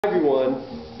Hi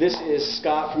everyone, this is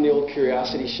Scott from the Old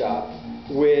Curiosity Shop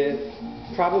with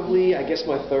probably, I guess,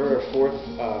 my third or fourth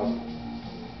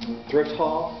thrift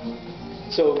haul.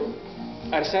 So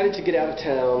I decided to get out of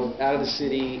town, out of the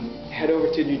city, head over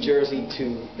to New Jersey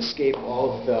to escape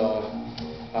all of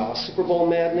the Super Bowl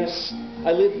madness.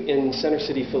 I live in Center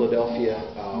City, Philadelphia,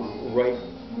 right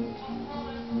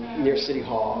near City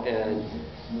Hall, and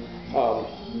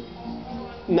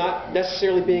not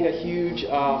necessarily being a huge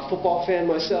football fan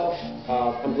myself,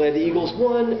 I'm glad the Eagles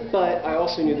won, but I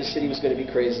also knew the city was going to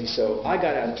be crazy, so I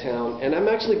got out of town, and I'm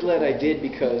actually glad I did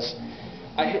because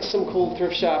I hit some cool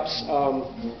thrift shops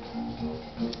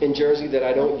in Jersey that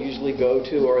I don't usually go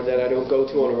to or that I don't go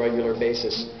to on a regular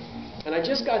basis. And I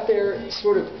just got there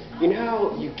sort of, you know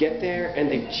how you get there and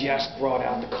they just brought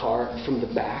out the cart from the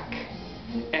back,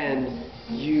 and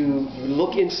you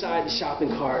look inside the shopping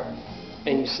cart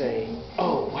and you say,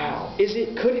 oh wow,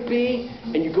 could it be?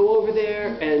 And you go over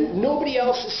there and nobody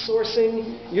else is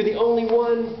sourcing, you're the only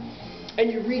one,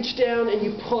 and you reach down and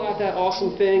you pull out that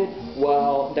awesome thing.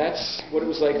 Well, that's what it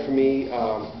was like for me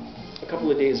a couple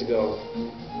of days ago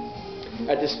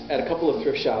at a couple of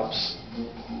thrift shops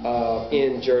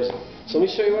in Jersey. So let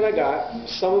me show you what I got.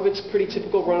 Some of it's pretty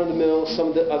typical run-of-the-mill, some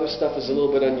of the other stuff is a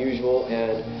little bit unusual,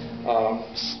 and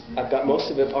I've got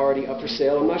most of it already up for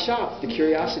sale in my shop, the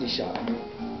Curiosity Shop.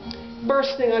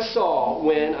 First thing I saw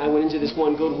when I went into this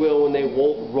one Goodwill when they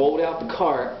rolled out the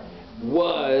cart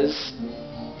was,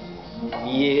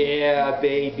 yeah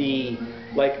baby,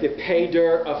 like the pay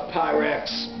dirt of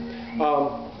Pyrex.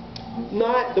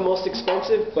 Not the most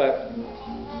expensive, but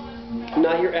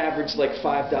not your average like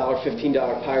 $5,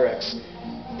 $15 Pyrex.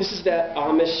 This is that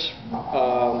Amish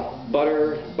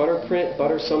butter print,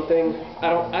 butter something.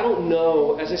 I don't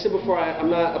know. As I said before, I'm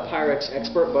not a Pyrex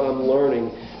expert, but I'm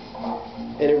learning.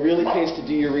 And it really pays to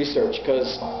do your research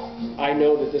because I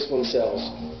know that this one sells.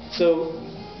 So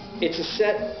it's a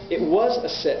set. It was a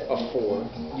set of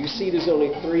 4. You see, there's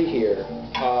only 3 here.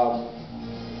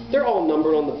 They're all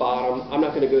numbered on the bottom. I'm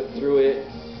not going to go through it.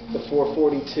 The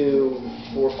 442,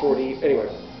 440. Anyway.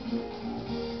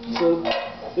 So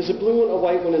there's a blue one, a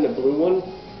white one, and a blue one.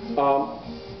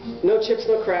 No chips,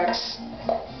 no cracks.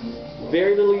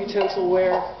 Very little utensil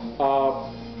wear.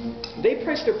 They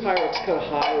priced their Pyrex kind of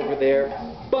high over there,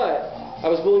 but I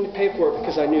was willing to pay for it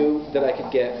because I knew that I could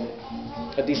get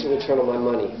a decent return on my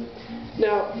money.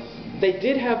 Now, they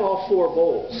did have all 4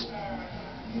 bowls.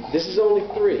 This is only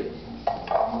 3.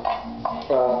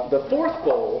 The 4th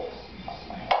bowl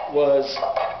was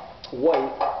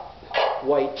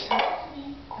white,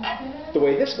 the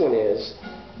way this one is,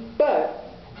 but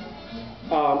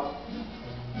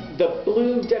the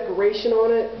blue decoration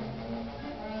on it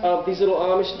of these little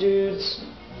Amish dudes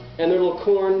and their little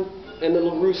corn and the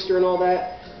little rooster and all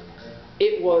that,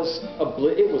 it was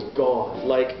gone.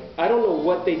 Like, I don't know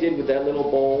what they did with that little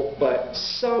bowl, but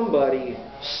somebody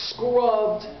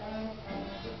scrubbed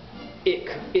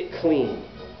it clean.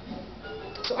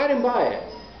 So I didn't buy it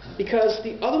because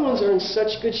the other ones are in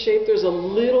such good shape. There's a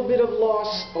little bit of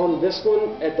loss on this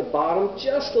one at the bottom,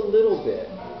 just a little bit.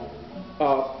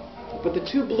 But the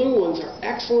 2 blue ones are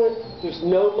excellent. There's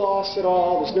no loss at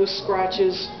all. There's no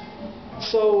scratches.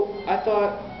 So I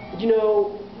thought, you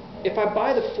know, if I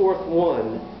buy the 4th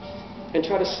one and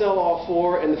try to sell all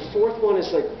 4, and the 4th one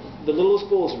is like, the littlest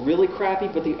bowl is really crappy,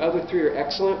 but the other 3 are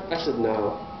excellent, I said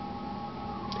no.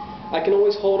 I can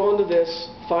always hold on to this,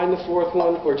 find the 4th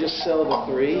one, or just sell the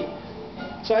 3.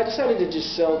 So I decided to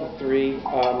just sell the 3.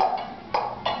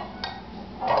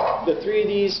 The 3 of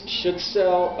these should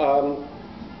sell.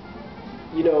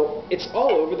 You know, it's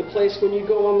all over the place when you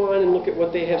go online and look at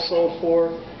what they have sold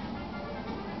for.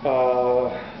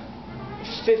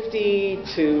 50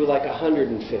 to like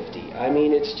 150. I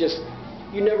mean, it's just,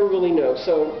 you never really know.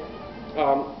 So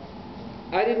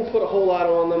I didn't put a whole lot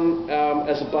on them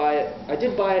as a buy it. I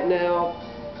did buy it now,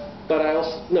 but I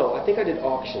think I did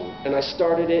auction, and I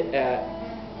started it at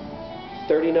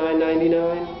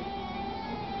 $39.99,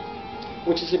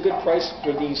 which is a good price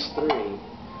for these 3.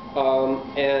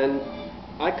 And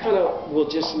I kind of will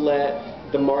just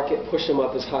let the market push them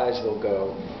up as high as they'll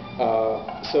go.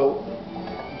 So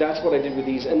that's what I did with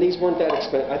these, and these weren't that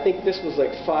expensive. I think this was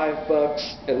like $5,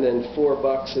 and then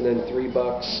 $4, and then $3.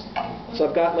 So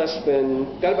I've got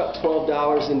about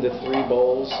 $12 into 3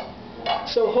 bowls.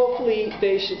 So hopefully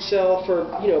they should sell for,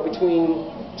 you know, between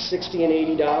 $60 and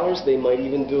 $80. They might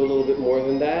even do a little bit more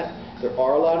than that. There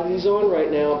are a lot of these on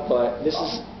right now, but this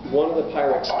is one of the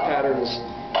Pyrex patterns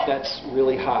that's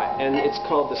really hot, and it's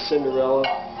called the Cinderella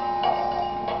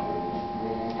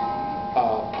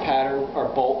pattern, or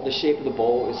bowl. The shape of the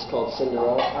bowl is called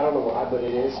Cinderella. I don't know why, but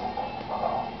it is.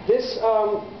 This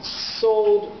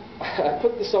sold. I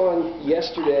put this on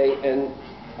yesterday, and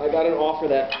I got an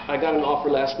offer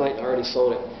last night, and I already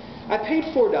sold it. I paid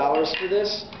 $4 for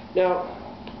this. Now,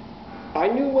 I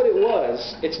knew what it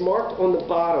was. It's marked on the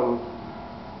bottom.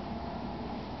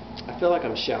 I feel like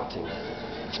I'm shouting.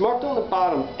 It's marked on the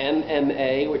bottom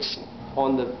MMA, which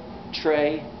on the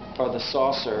tray or the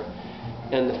saucer,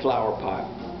 and the flower pot.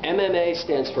 MMA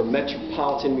stands for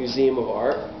Metropolitan Museum of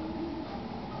Art.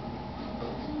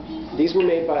 These were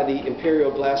made by the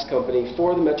Imperial Glass Company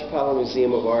for the Metropolitan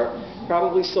Museum of Art.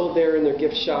 Probably sold there in their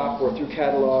gift shop or through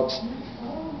catalogs.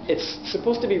 It's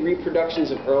supposed to be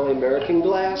reproductions of early American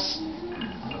glass.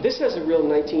 This has a real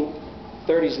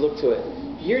 1930s look to it.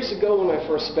 Years ago when I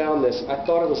first found this, I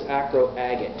thought it was acro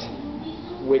agate,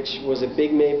 which was a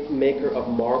big maker of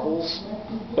marbles.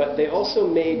 But they also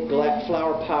made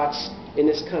flower pots in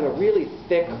this kind of really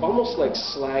thick, almost like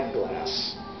slag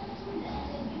glass.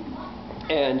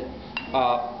 And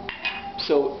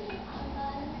so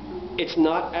it's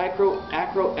not acro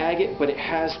agate, but it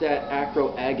has that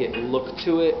acro agate look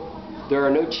to it. There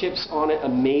are no chips on it.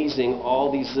 Amazing. All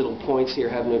these little points here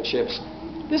have no chips.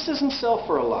 This doesn't sell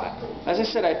for a lot. As I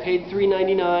said, I paid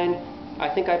 $3.99. I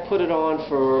think I put it on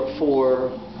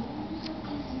for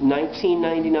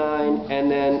 $19.99,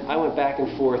 and then I went back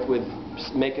and forth with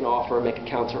make an offer, make a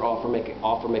counter offer, make an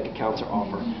offer, make a counter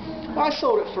offer. I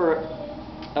sold it for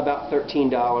about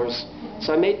 $13,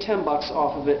 so I made 10 bucks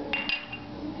off of it.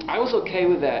 I was okay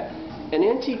with that. An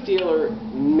antique dealer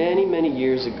many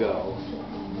years ago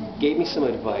gave me some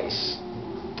advice.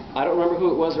 I don't remember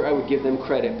who it was, or I would give them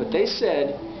credit, but they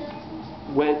said,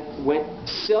 when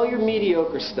sell your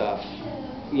mediocre stuff,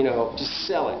 you know, just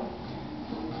sell it.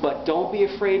 But don't be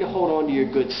afraid to hold on to your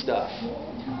good stuff,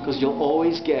 because you'll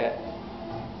always get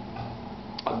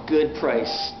a good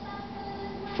price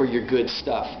for your good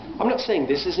stuff. I'm not saying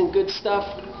this isn't good stuff.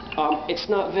 It's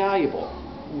not valuable.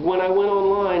 When I went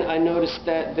online, I noticed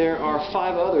that there are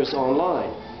 5 others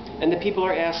online, and the people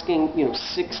are asking, you know,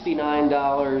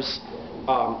 $69.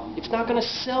 It's not going to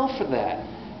sell for that.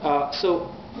 So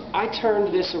I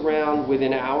turned this around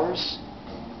within hours.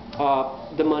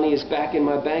 The money is back in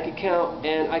my bank account,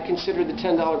 and I consider the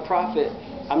 $10 profit.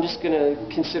 I'm just going to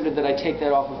consider that I take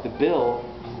that off of the bill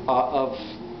of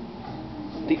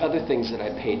the other things that I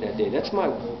paid that day. That's my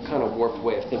kind of warped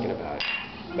way of thinking about it.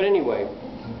 But anyway,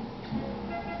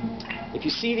 if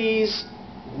you see these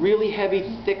really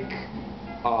heavy, thick,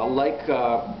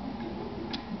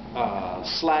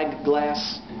 slag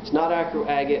glass, it's not acro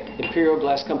agate, Imperial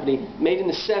Glass Company, made in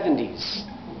the 70s.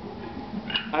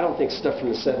 I don't think stuff from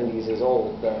the 70s is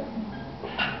old, but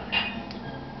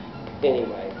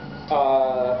anyway.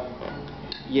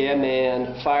 Yeah,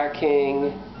 man. Fire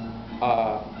King,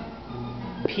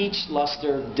 peach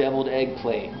luster deviled egg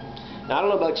plate. Now, I don't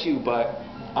know about you, but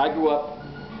I grew up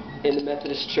in the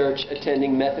Methodist church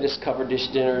attending Methodist cover dish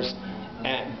dinners,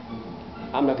 and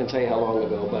I'm not going to tell you how long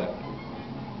ago, but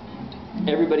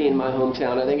everybody in my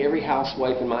hometown, I think every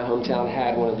housewife in my hometown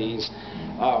had one of these.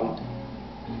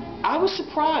 I was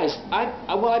surprised.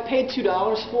 I paid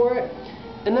 $2 for it,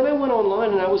 and then I went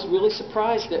online and I was really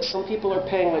surprised that some people are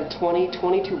paying like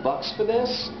 22 bucks for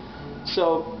this.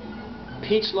 So,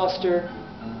 peach luster,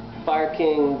 Fire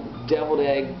King, deviled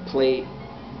egg plate,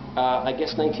 I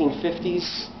guess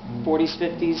 1950s, 40s,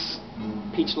 50s,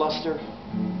 peach luster.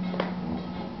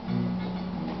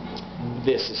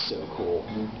 This is so cool.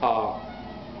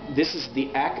 This is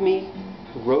the Acme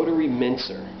Rotary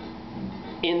Mincer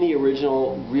in the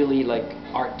original, really like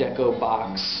Art Deco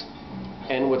box.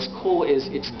 And what's cool is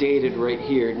it's dated right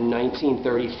here,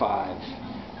 1935.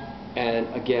 And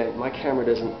again, my camera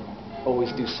doesn't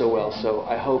always do so well, so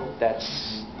I hope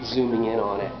that's zooming in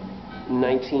on it.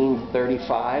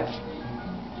 1935.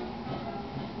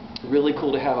 Really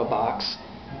cool to have a box.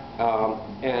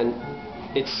 And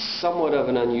it's somewhat of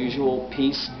an unusual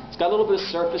piece. It's got a little bit of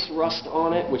surface rust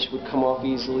on it, which would come off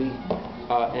easily.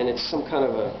 And it's some kind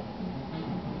of a,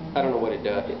 I don't know what it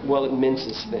does. Well, it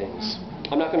minces things.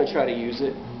 I'm not going to try to use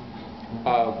it.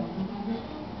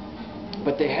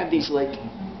 But they have these, like,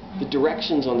 the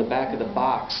directions on the back of the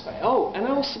box. Oh, and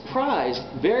I was surprised,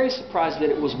 very surprised, that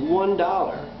it was $1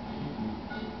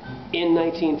 in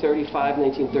 1935,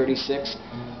 1936.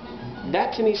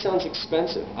 That to me sounds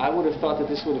expensive. I would have thought that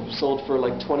this would have sold for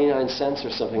like 29 cents or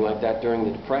something like that during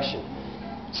the Depression.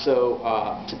 So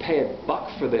to pay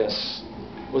 $1 for this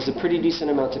was a pretty decent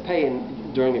amount to pay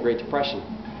during the Great Depression.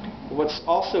 What's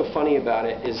also funny about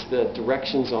it is the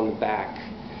directions on the back.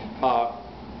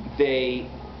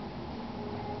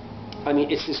 I mean,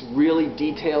 it's this really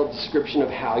detailed description of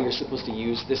how you're supposed to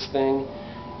use this thing.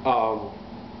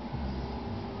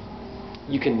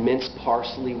 You can mince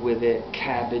parsley with it,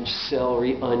 cabbage,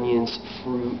 celery, onions,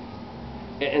 fruit.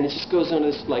 And it just goes on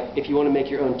this, like, if you want to make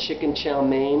your own chicken chow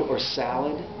mein or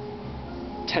salad,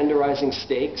 tenderizing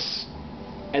steaks.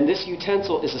 And this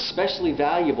utensil is especially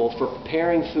valuable for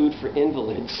preparing food for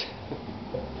invalids.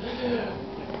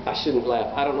 I shouldn't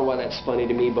laugh. I don't know why that's funny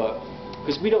to me, but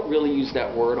because we don't really use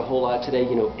that word a whole lot today,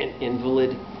 you know, an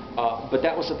invalid. But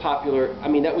that was a popular, I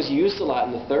mean, that was used a lot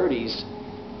in the 30s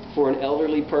for an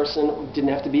elderly person. Didn't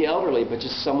have to be elderly, but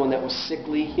just someone that was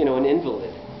sickly, you know, an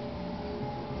invalid.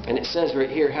 And it says right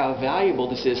here how valuable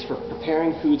this is for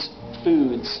preparing foods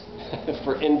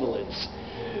for invalids.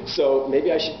 So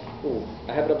maybe I should,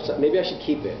 I have it upside, maybe I should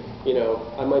keep it. You know,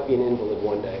 I might be an invalid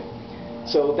one day.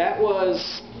 So that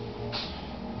was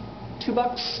 $2.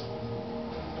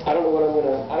 I don't know what I'm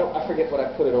gonna, I forget what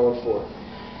I put it on for.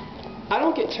 I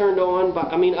don't get turned on,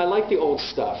 but I mean, I like the old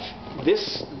stuff.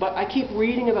 But I keep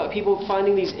reading about people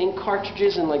finding these ink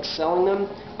cartridges and like selling them.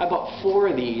 I bought 4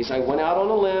 of these. I went out on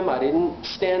a limb. I didn't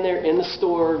stand there in the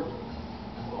store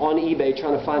on eBay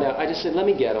trying to find out. I just said, let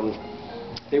me get them.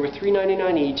 They were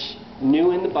 $3.99 each,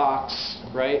 new in the box,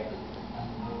 right?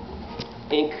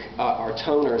 Ink, or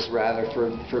toners rather,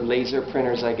 for laser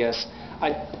printers, I guess.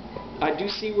 I do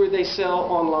see where they sell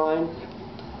online,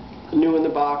 new in the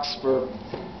box for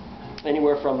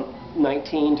anywhere from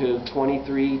 19 to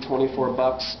 23, 24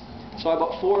 bucks. So I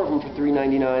bought 4 of them for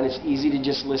 $3.99. It's easy to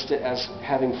just list it as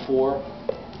having 4.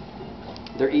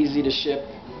 They're easy to ship.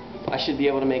 I should be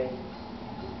able to make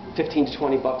 15 to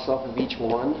 20 bucks off of each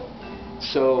one.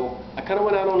 So I kind of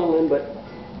went out on a limb, but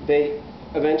they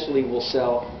eventually will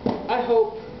sell. I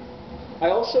hope. I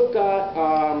also got,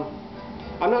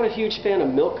 I'm not a huge fan of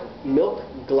milk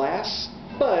glass,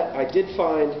 but I did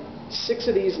find 6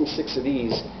 of these and 6 of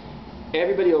these.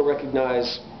 Everybody will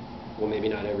recognize, well, maybe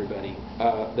not everybody,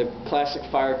 the classic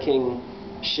Fire King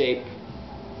shape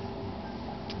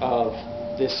of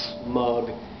this mug.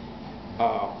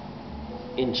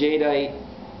 In jadeite,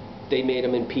 they made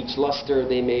them in peach luster,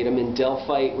 they made them in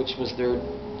delphite, which was their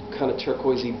kind of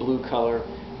turquoisey blue color,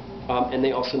 and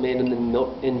they also made them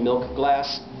in milk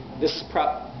glass. This is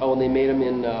and they made them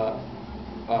in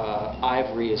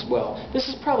ivory as well. This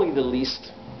is probably the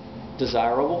least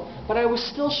desirable, but I was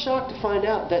still shocked to find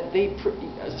out that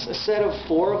a set of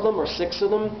 4 of them or 6 of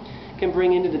them can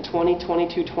bring into the $20,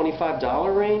 $22,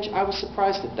 $25 range. I was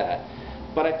surprised at that.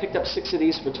 But I picked up 6 of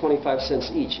these for 25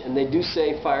 cents each, and they do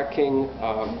say Fire King,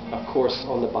 of course,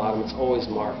 on the bottom. It's always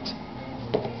marked.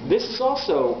 This is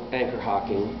also anchor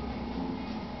hocking.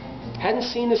 Hadn't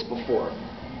seen this before.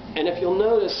 And if you'll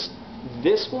notice,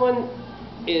 this one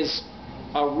is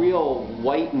a real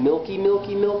white, milky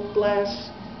milk glass.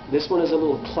 This one is a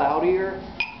little cloudier,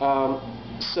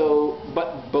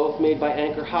 but both made by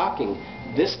Anchor Hocking.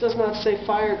 This does not say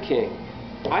Fire King.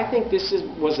 I think this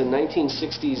was a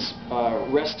 1960s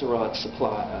restaurant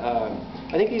supply.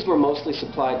 I think these were mostly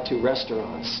supplied to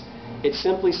restaurants. It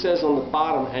simply says on the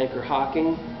bottom, Anchor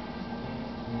Hocking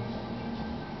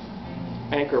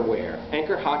Anchorware.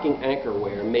 Anchor Hocking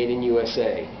Anchorware, made in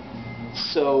USA.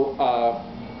 So,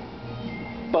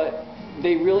 but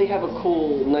they really have a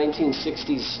cool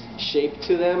 1960s shape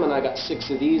to them, and I got 6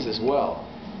 of these as well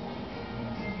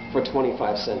for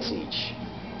 25 cents each.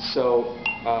 So,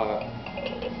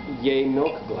 yay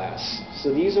milk glass.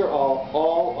 So these are all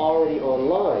already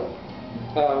online.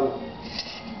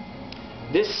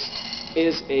 This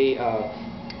is a,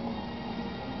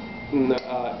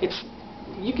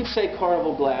 you could say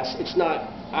carnival glass. It's not,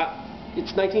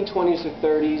 it's 1920s or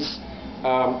 30s.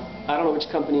 I don't know which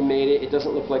company made it. It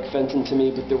doesn't look like Fenton to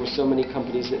me, but there were so many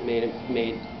companies that made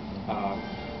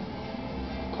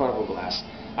carnival glass.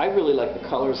 I really like the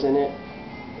colors in it.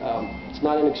 It's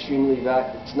not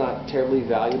it's not terribly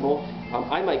valuable.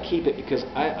 I might keep it because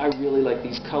I really like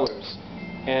these colors.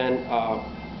 And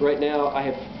right now I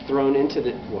have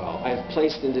I have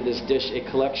placed into this dish a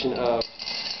collection of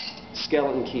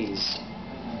skeleton keys.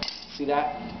 See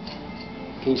that?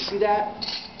 Can you see that?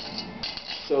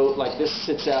 So like this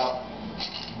sits out,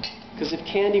 because if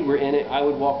candy were in it, I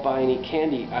would walk by and eat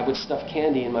candy. I would stuff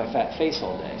candy in my fat face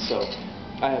all day. So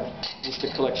I have just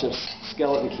a collection of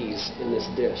skeleton keys in this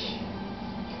dish.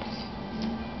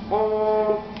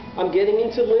 I'm getting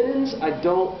into linens.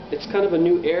 It's kind of a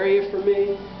new area for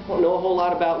me. I don't know a whole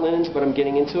lot about linens, but I'm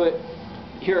getting into it.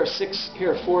 Here are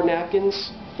 4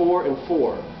 napkins, 4 and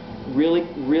 4. Really,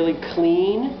 really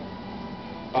clean,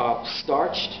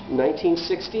 starched,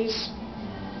 1960s.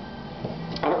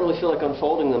 I don't really feel like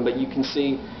unfolding them, but you can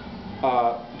see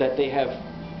that they have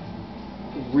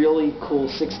really cool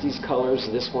 60s colors.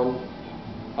 This one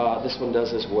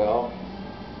does as well.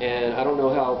 And I don't know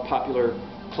how popular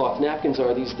cloth napkins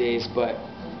are these days, but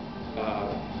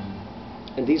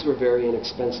and these were very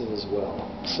inexpensive as well,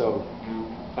 so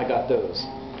I got those.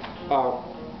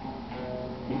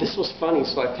 This was funny,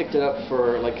 so I picked it up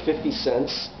for like 50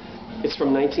 cents. It's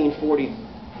from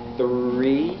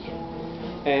 1943,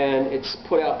 and it's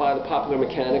put out by the Popular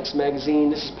Mechanics magazine.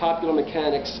 This is Popular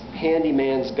Mechanics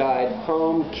Handyman's Guide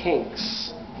Home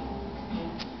Kinks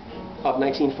of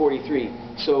 1943.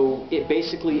 So it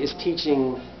basically is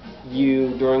teaching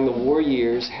you during the war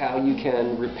years how you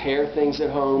can repair things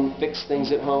at home, fix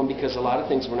things at home, because a lot of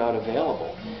things were not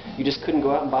available. You just couldn't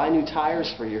go out and buy new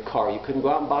tires for your car. You couldn't go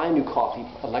out and buy a new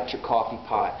electric coffee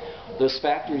pot. Those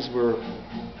factories were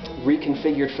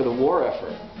reconfigured for the war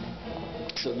effort.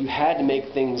 So you had to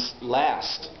make things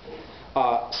last.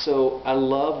 So I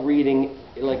love reading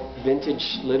like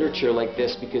vintage literature like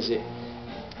this because it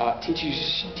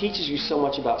teaches you so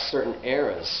much about certain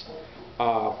eras.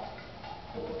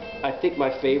 I think my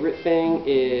favorite thing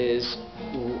is,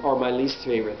 or my least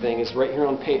favorite thing, is right here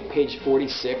on page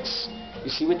 46. You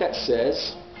see what that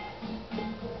says?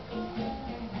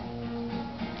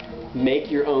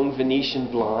 Make your own Venetian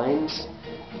blinds?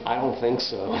 I don't think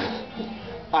so.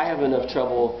 I have enough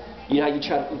trouble. You know how you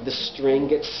try to, the string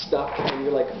gets stuck and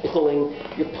you're like pulling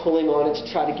on it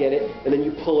to try to get it, and then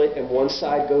you pull it and one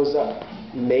side goes up.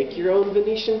 Make your own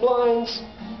Venetian blinds?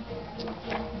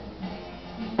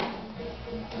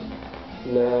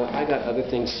 No, I got other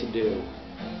things to do.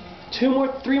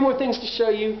 Three more things to show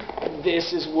you.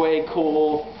 This is way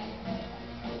cool.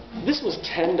 This was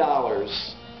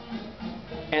 $10,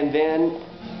 and then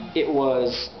it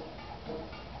was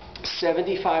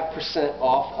 75%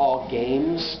 off all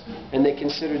games, and they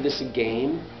considered this a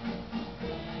game.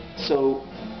 So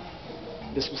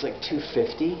this was like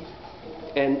 $2.50,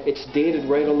 and it's dated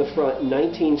right on the front,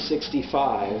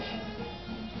 1965,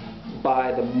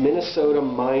 by the Minnesota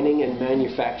Mining and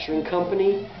Manufacturing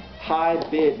Company. High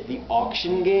Bid, the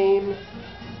auction game.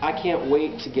 I can't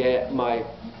wait to get my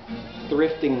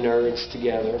thrifting nerds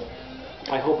together.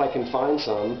 I hope I can find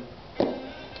some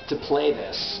to play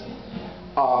this.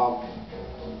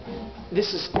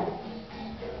 This is,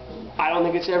 I don't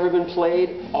think it's ever been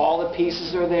played. All the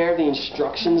pieces are there, the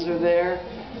instructions are there,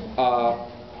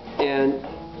 and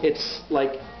it's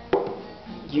like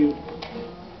you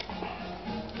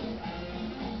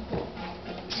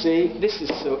see, this is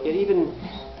so,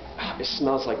 it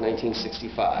smells like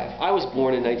 1965. I was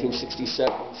born in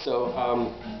 1967, so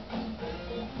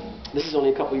this is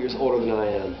only a couple years older than I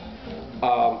am.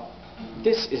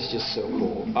 This is just so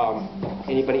cool.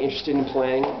 Anybody interested in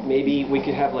playing? Maybe we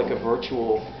could have like a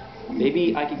virtual,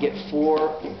 maybe I could get 4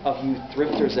 of you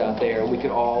thrifters out there and we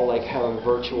could all like have a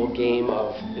virtual game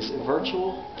of, is it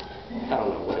virtual? I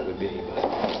don't know what it would be, but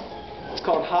it's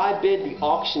called High Bid, the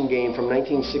auction game from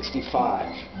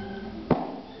 1965.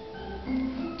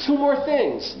 2 more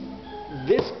things.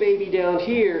 This baby down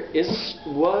here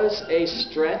was a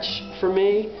stretch for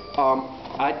me.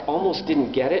 I almost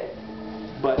didn't get it,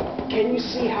 but can you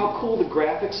see how cool the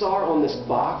graphics are on this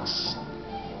box?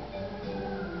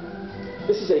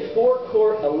 This is a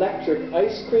 4-quart electric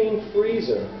ice cream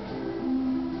freezer,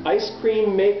 ice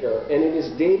cream maker, and it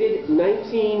is dated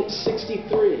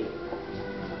 1963.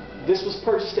 This was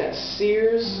purchased at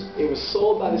Sears. It was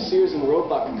sold by the Sears and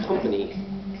Roebuck Company.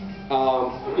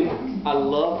 I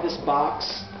love this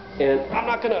box, and I'm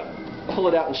not going to pull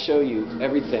it out and show you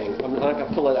everything. I'm not going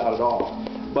to pull it out at all.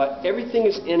 But everything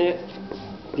is in it,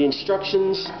 the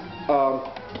instructions,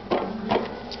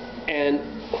 and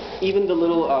even the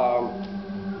little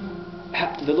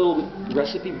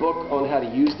recipe book on how to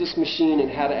use this machine and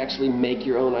how to actually make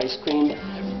your own ice cream.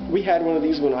 We had one of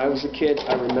these when I was a kid.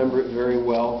 I remember it very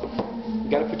well. You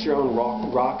got to put your own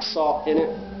rock salt in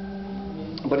it.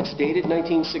 But it's dated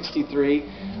 1963,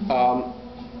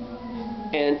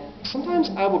 and sometimes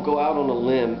I will go out on a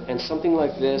limb, and something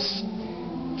like this,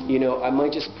 you know, I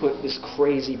might just put this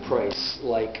crazy price,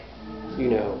 like, you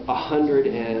know,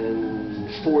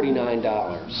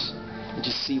 $149, and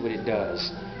just see what it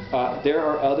does. There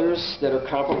are others that are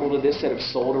comparable to this that have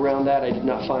sold around that. I did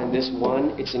not find this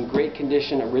one. It's in great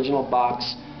condition, original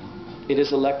box. It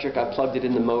is electric. I plugged it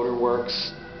in the motor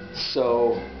works.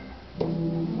 So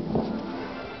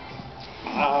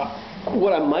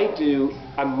what I might do,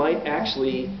 I might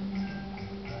actually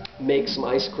make some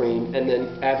ice cream and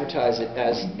then advertise it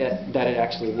as that it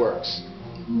actually works,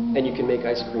 and you can make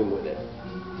ice cream with it.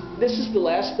 This is the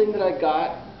last thing that I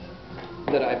got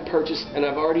that I purchased, and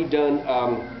I've already done.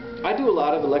 I do a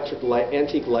lot of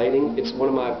antique lighting. It's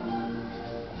one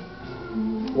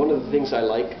of the things I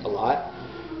like a lot.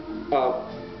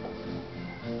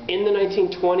 In the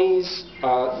 1920s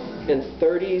and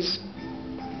 30s,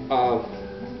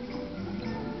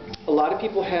 a lot of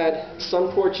people had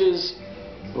sun porches,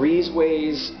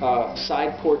 breezeways,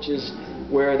 side porches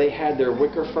where they had their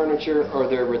wicker furniture or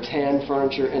their rattan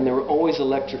furniture, and there were always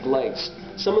electric lights.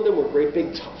 Some of them were great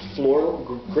big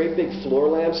floor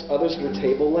lamps, others were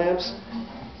table lamps.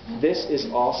 This is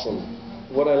awesome.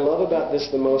 What I love about this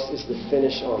the most is the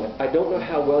finish on it. I don't know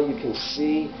how well you can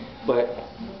see, but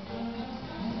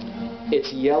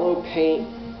it's yellow paint.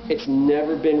 It's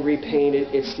never been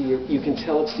repainted. You can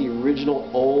tell it's the original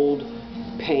old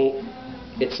paint.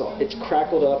 It's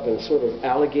crackled up and sort of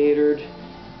alligatored.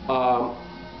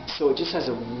 So it just has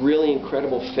a really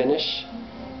incredible finish.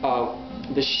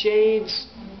 The shades,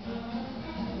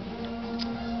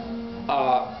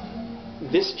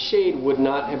 this shade would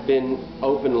not have been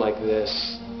open like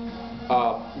this.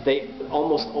 They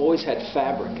almost always had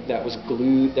fabric that was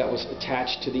glued, that was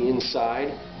attached to the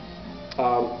inside.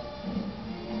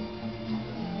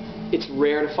 It's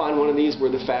rare to find one of these where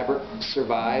the fabric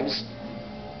survives.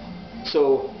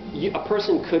 So a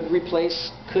person could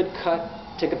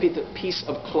take a piece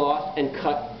of cloth and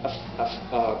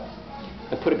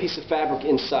and put a piece of fabric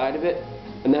inside of it,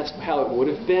 and that's how it would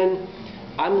have been.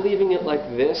 I'm leaving it like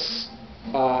this.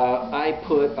 I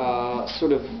put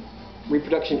sort of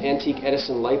reproduction antique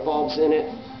Edison light bulbs in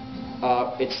it.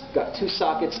 It's got 2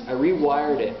 sockets. I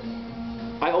rewired it.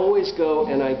 I always go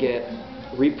and I get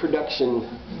reproduction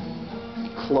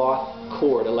cloth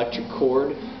cord, electric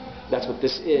cord. That's what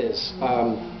this is.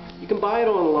 You can buy it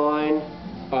online.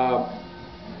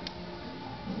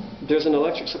 There's an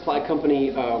electric supply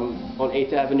company on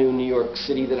 8th Avenue in New York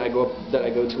City that I go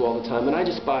to all the time, and I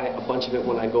just buy a bunch of it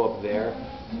when I go up there.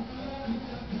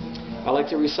 I like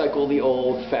to recycle the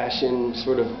old-fashioned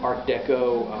sort of Art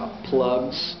Deco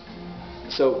plugs.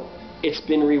 So it's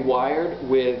been rewired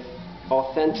with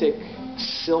authentic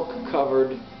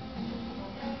silk-covered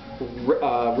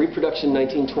reproduction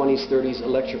 1920s, 30s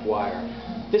electric wire.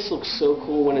 This looks so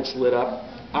cool when it's lit up.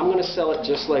 I'm going to sell it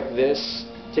just like this.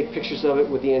 Take pictures of it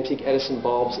with the antique Edison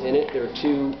bulbs in it. There are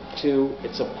two.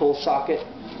 It's a pull socket.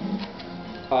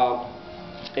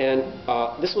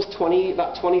 This was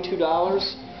about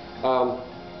 $22. I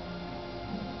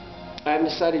haven't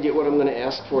decided yet what I'm going to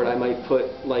ask for it. I might put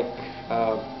like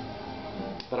about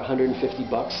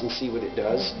 $150 and see what it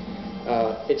does.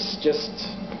 It's just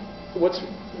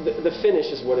the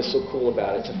finish is what is so cool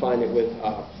about it. To find it with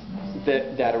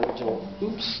that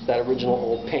original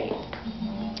old paint.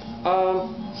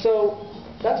 So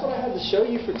that's what I had to show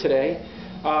you for today.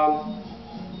 I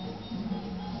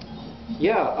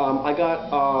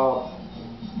got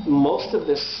most of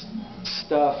this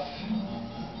stuff.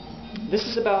 This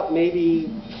is about maybe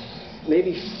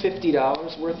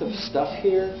 $50 worth of stuff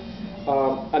here.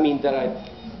 That I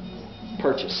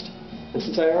purchased. And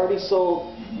since I already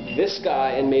sold this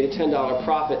guy and made a $10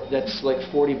 profit, that's like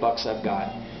 $40 I've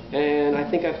got. And I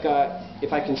think I've got,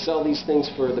 if I can sell these things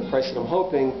for the price that I'm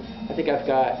hoping, I think I've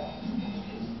got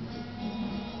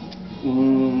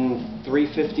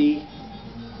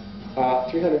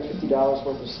 $350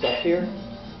 worth of stuff here.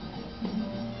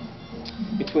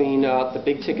 Between the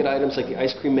big ticket items like the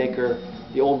ice cream maker,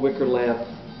 the old wicker lamp,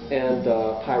 and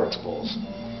Pyrex bowls.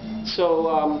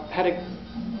 So had a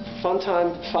fun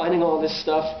time finding all this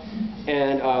stuff,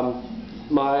 and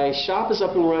my shop is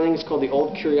up and running. It's called the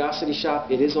Old Curiosity Shop.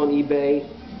 It is on eBay.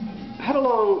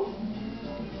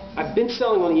 I've been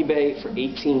selling on eBay for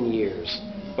 18 years,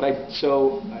 but I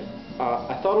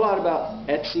thought a lot about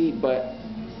Etsy, but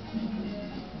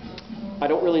I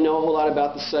don't really know a whole lot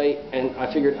about the site, and I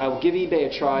figured I would give eBay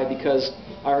a try because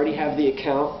I already have the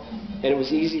account, and it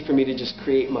was easy for me to just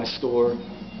create my store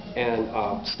and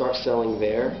start selling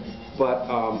there. But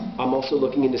I'm also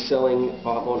looking into selling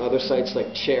on other sites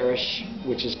like Cherish,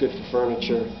 which is good for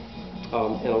furniture,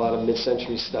 and a lot of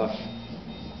mid-century stuff.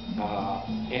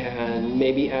 And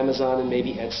maybe Amazon and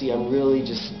maybe Etsy. I'm really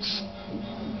just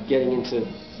getting into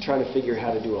trying to figure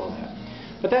how to do all that.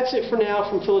 But that's it for now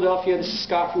from Philadelphia. This is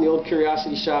Scott from the Old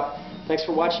Curiosity Shop. Thanks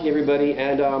for watching, everybody.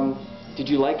 And did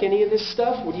you like any of this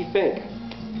stuff? What do you think?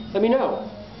 Let me know.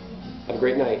 Have a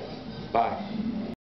great night. Bye.